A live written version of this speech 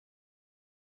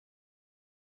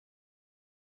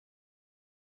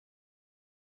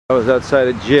I was outside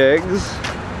of JEGS.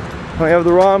 We have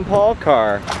the Ron Paul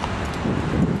car.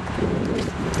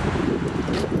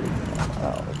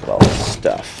 Oh, look at all this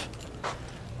stuff.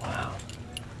 Wow.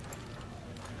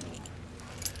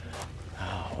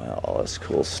 Oh, wow, all this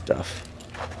cool stuff.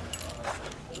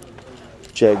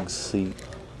 JEGS seat.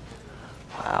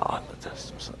 Wow,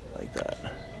 that's something like that.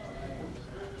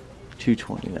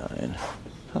 $229.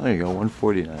 Oh, there you go,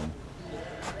 $149.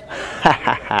 Ha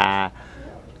ha ha.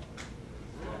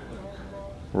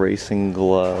 Racing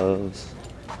gloves,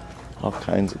 all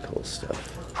kinds of cool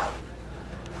stuff.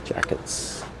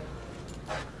 Jackets.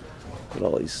 With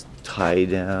all these tie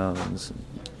downs, and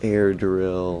air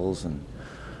drills, and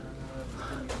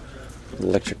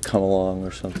electric come along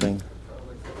or something.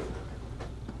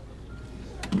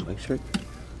 Electric?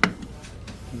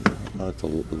 Oh, it's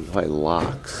by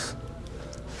locks.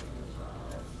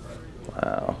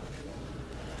 Wow.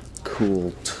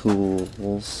 Cool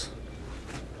tools.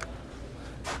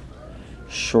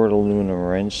 Short aluminum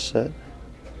wrench set.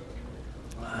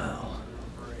 Wow.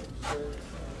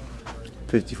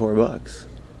 54 bucks.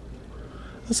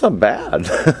 That's not bad.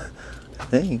 I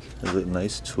think. Is it a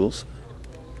nice tool set?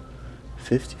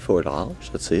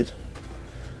 $54. That's it.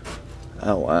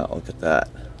 Oh wow, look at that.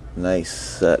 Nice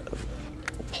set of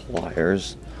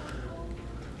pliers.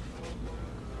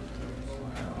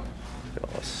 Wow. Look at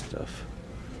all this stuff.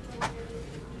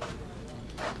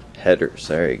 Headers,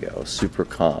 there you go. Super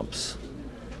comps.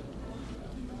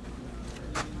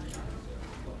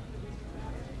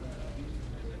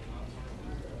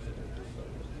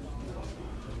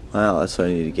 Wow, that's what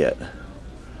I need to get.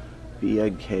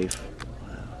 BIK.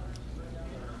 Wow.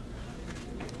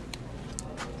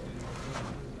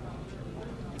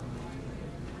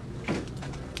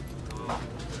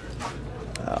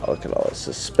 Wow, look at all the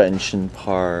suspension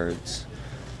parts.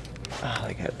 Oh,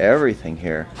 they got everything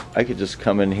here. I could just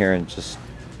come in here and just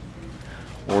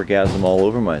orgasm all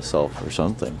over myself or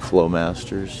something.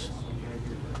 Flowmasters.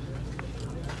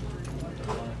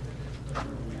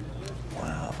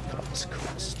 Wow, look at all this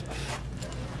cool stuff.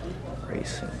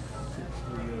 Racing.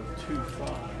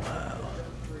 Wow.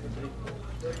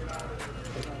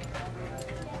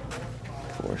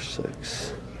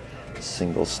 4.6.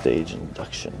 Single stage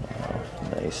induction. Wow,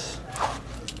 nice.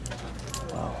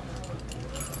 Wow.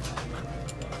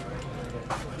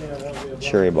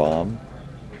 Cherry bomb.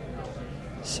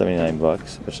 79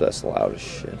 bucks, which that's loud as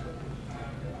shit.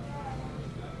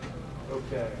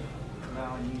 Okay.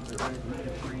 Now I need to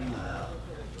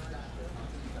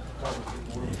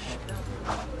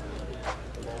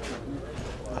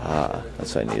Ah,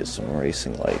 that's what I needed, some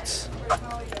racing lights.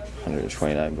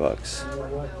 129 bucks.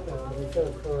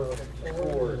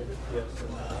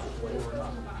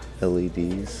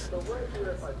 LEDs.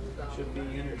 Should be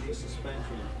energy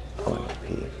suspension.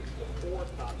 OMP.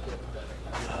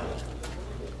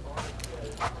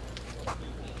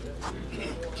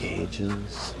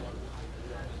 Gauges.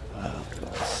 Wow, look at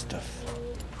all this stuff.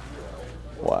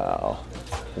 Wow.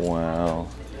 Wow.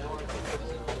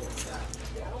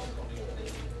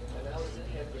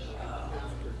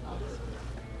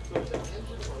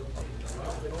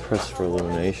 Press for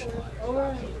illumination.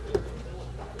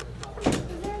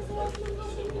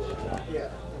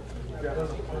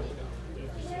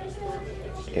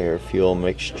 Air fuel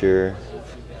mixture.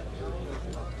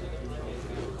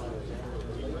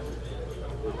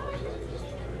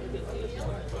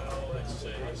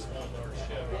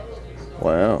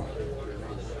 Wow.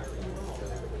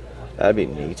 That'd be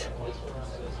neat.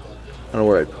 I don't know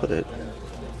where I'd put it.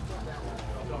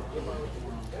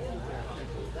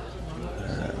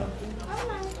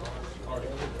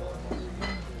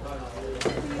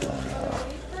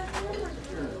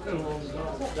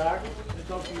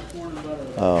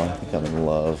 Oh, I think I'm in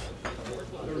love.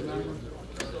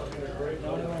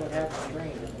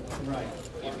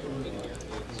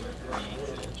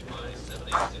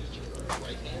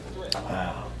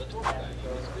 Wow.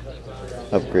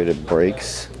 Upgraded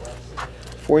brakes.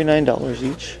 $49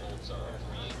 each.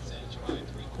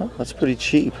 Oh, that's pretty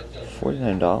cheap.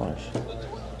 $49.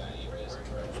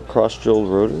 For cross-drilled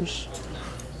rotors.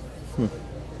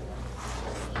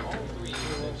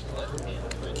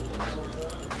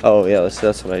 Oh yeah,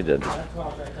 that's what I did.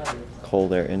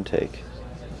 Cold air intake.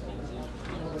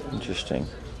 Interesting.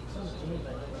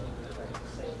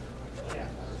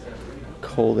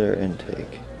 Cold air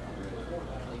intake.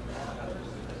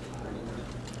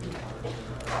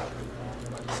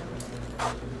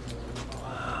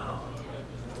 Wow.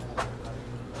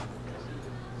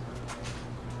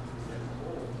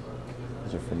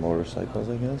 These are for motorcycles,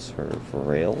 I guess, or for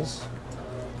rails.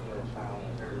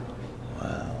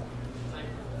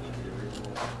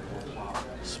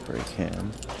 spray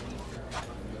can.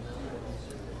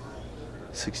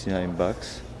 69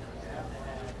 bucks.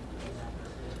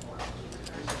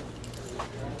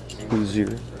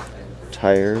 Hoosier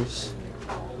tires.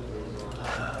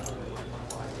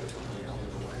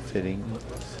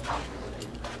 Fittings.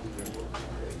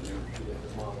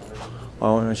 Oh,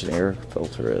 I wonder how much an air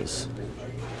filter is.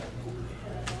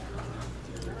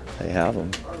 They have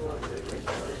them.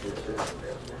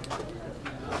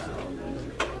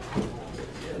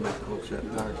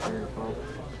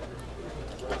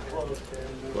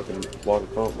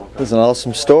 It's an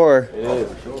awesome store. It is.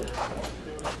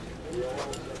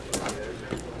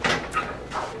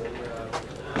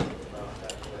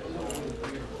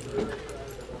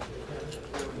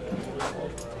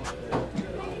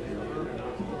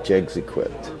 JEGS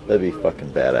equipped. That'd be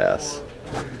fucking badass.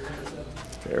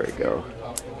 There we go.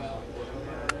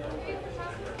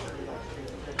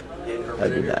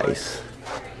 That'd be nice.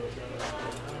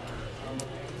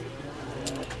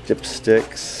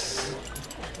 Dipsticks.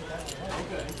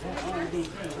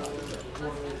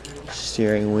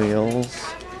 Steering wheels.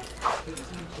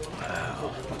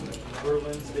 Wow.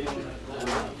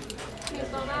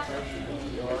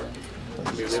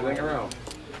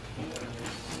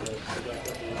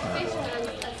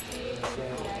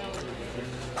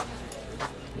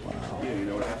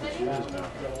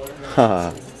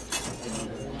 Haha.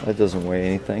 That doesn't weigh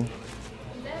anything.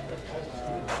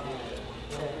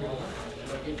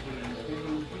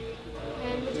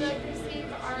 And would you like to receive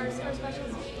our store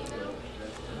specials email?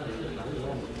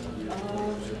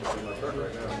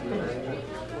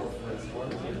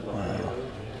 Wow.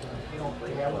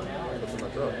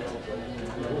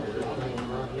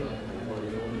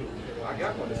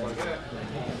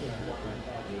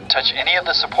 Touch any of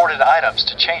the supported items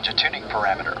to change a tuning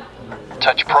parameter.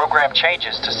 Touch Program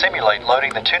Changes to simulate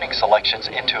loading the tuning selections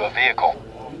into a vehicle.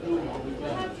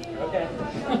 Okay.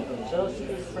 So let's do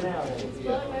this for now.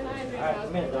 Alright, a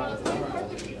minute, Ron.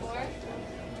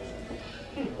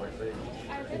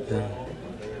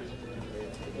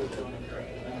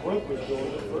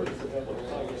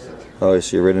 Oh,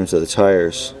 so you're right into the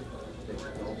tires.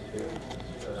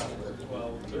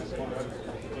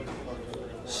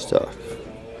 Stuff.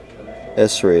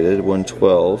 S-rated,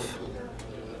 112.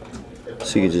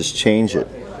 So you can just change it.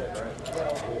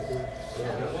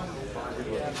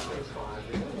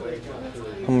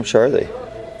 How much are they?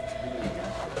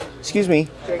 Excuse me.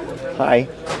 Hi.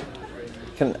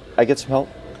 Can I get some help?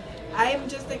 I'm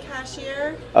just a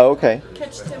cashier. Oh, okay.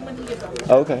 Catch Tim when he gets off.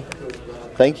 Oh, okay.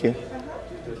 Thank you.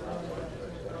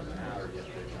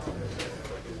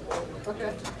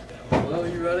 Okay. Well,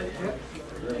 you ready? Yep.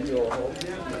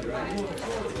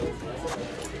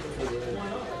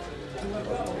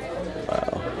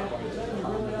 Wow.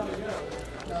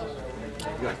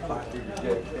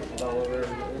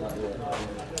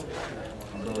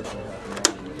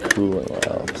 Cooling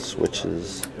valve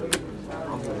switches.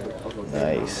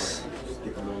 Nice.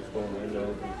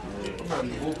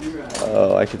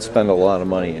 Oh, I could spend a lot of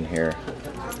money in here.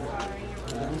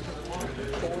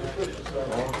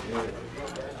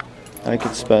 I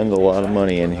could spend a lot of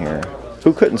money in here.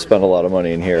 Who couldn't spend a lot of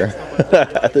money in here?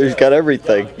 There's got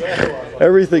everything.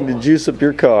 Everything to juice up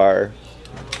your car.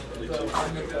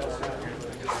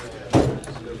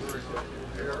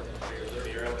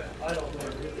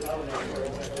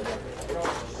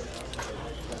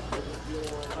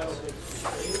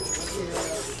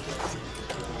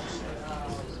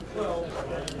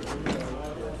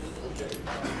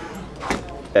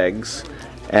 Eggs,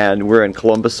 and we're in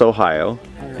Columbus, Ohio,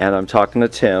 and I'm talking to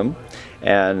Tim,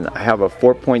 and I have a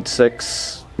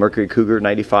 4.6 Mercury Cougar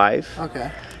 95.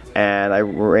 Okay.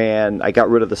 And I got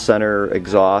rid of the center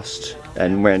exhaust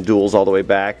and ran duals all the way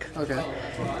back. Okay.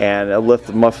 And I left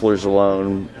the mufflers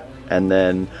alone, and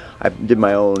then I did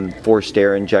my own forced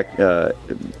air inject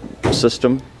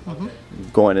system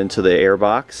going into the air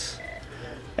box.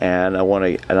 And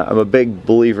I'm a big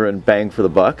believer in bang for the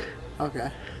buck.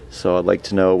 Okay. So I'd like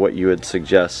to know what you would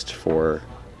suggest for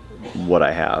what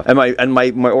I have. And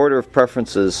my order of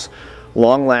preference is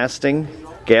long lasting,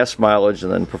 gas mileage,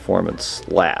 and then performance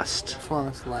last.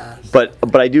 Performance last. But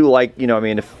I do like, I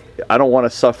mean, if I don't want to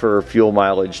suffer fuel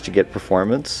mileage to get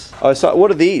performance. Oh, so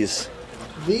what are these?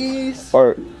 These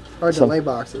Or are delay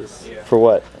boxes for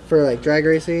what? for like drag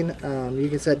racing. You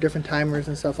can set different timers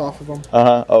and stuff off of them.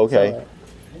 Okay. So,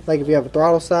 like if you have a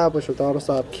throttle stop, which the throttle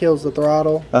stop kills the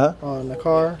throttle on the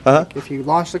car. Like if you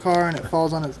launch the car and it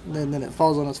falls on its, then it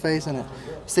falls on its face and it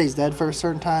stays dead for a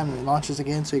certain time and it launches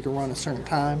again, so you can run a certain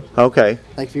time. Okay.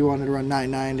 Like if you wanted to run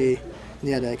 990, and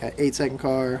you had like an 8-second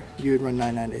car, you would run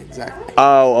 990 exactly.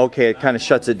 Oh, okay. It kind of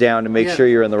shuts it down to make sure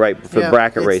you're in the right for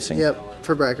bracket racing. Yep.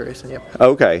 For bracket racing, yep.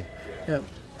 Okay. Yep.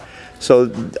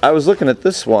 So I was looking at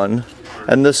this one,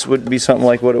 and this would be something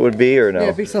like what it would be, or no? Yeah,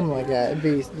 it'd be something like that. It'd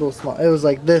be a little small. It was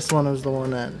like this one was the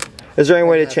one that. Is there any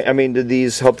way to change? I mean, did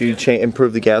these help you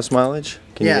improve the gas mileage?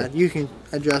 You can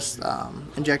adjust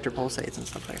injector pulsates and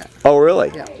stuff like that. Oh,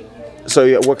 really? Yeah.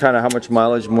 So what kind of, how much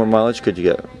mileage, more mileage could you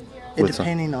get?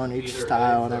 Depending on each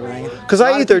style and everything. Because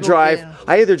I either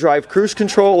drive cruise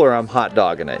control or I'm hot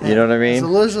dogging it. You know what I mean?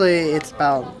 So usually it's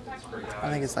about, I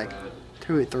think it's like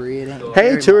 2 or 3. It ain't Hey,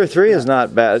 very 2 or much. 3 is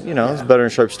not bad. You know, it's better than a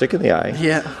sharp stick in the eye.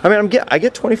 Yeah. I mean, I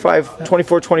get 24,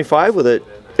 25 with it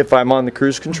if I'm on the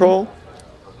cruise control.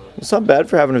 It's not bad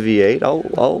for having a V8.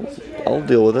 I'll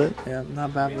deal with it. Yeah,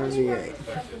 not bad for a V8.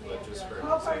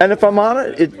 And if I'm on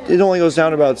it, it only goes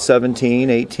down to about 17,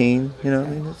 18. You know, I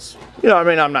mean, it's, you know, I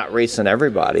mean, I'm not racing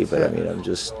everybody, but I mean, I'm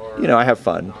just, you know, I have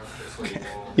fun.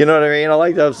 You know what I mean? I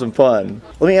like to have some fun.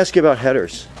 Let me ask you about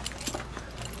headers.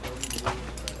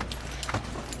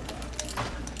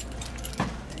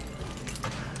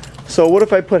 So what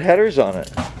if I put headers on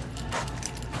it?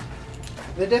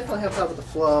 They definitely help out with the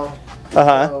flow.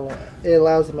 Uh-huh. So it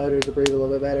allows the motor to breathe a little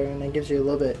bit better, and it gives you a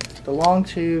little bit. The long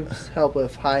tubes help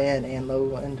with high end and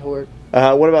low end torque.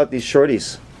 What about these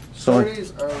shorties?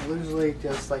 Shorties are usually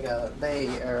just like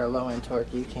they are a low end torque.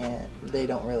 They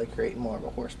don't really create more of a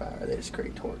horsepower. They just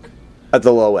create torque. At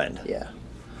the low end? Yeah.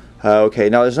 Okay,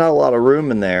 now there's not a lot of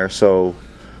room in there, so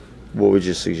what would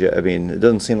you suggest? I mean, it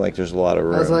doesn't seem like there's a lot of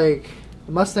room. I was like,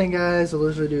 the Mustang guys will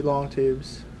usually do long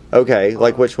tubes. Okay,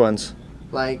 like which ones?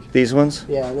 Like these ones?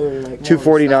 Yeah, they're like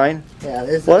 249. Yeah,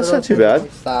 well, that's not too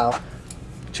bad. Style.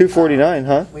 249,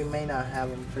 huh? We may not have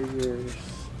them for yours.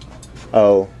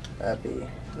 Oh. That'd be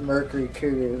the Mercury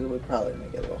Cougars. Would probably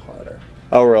make it a little harder.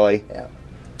 Oh, really? Yeah.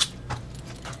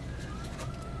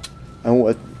 And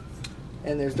what?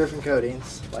 And there's different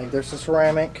coatings. Like there's the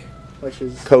ceramic, which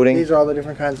is coating. These are all the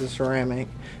different kinds of ceramic.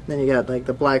 And then you got like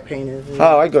the black painted.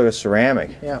 Oh, I'd go to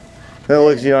ceramic. Yeah. It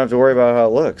looks. You don't have to worry about how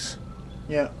it looks.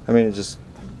 Yeah. I mean, it just.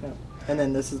 Yeah. And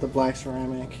then this is the black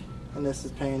ceramic, and this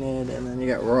is painted, and then you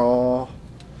got raw.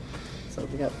 So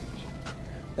you got.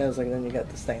 That was like then you got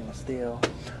the stainless steel.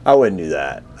 I wouldn't do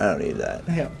that. I don't need that.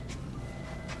 Yeah.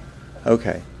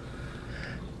 Okay.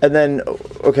 And then,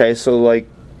 okay, so like,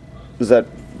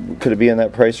 could it be in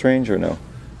that price range or no?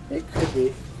 It could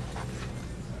be.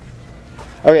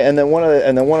 Okay, and then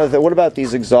what about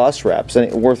these exhaust wraps?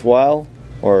 Any worthwhile,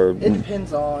 or? It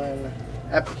depends on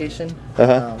application.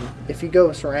 Uh-huh. If you go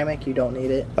with ceramic, you don't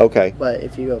need it. Okay. But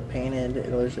if you go painted, it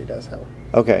usually does help.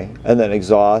 Okay, and then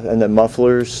exhaust, and then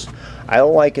mufflers. I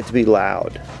don't like it to be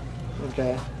loud.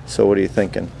 Okay. So what are you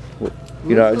thinking?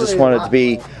 You know, I just want it to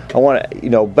be. I want it, you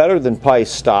know, better than probably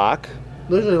stock.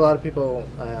 Usually, a lot of people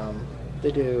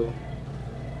they do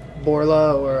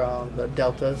Borla or the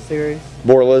Delta series.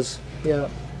 Borlas. Yeah.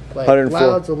 Like 104.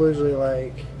 louds are usually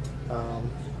like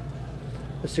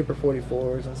the Super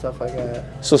 44s and stuff like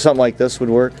that. So something like this would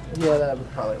work. Yeah, that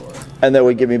would probably work. And that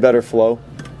would give me better flow.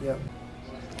 Yep.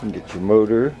 You can get your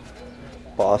motor.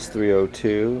 Boss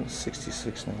 302,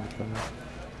 6695,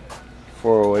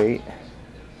 408,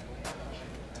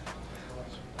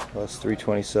 plus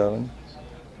 327,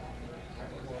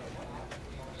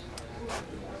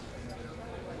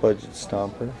 budget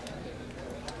stomper.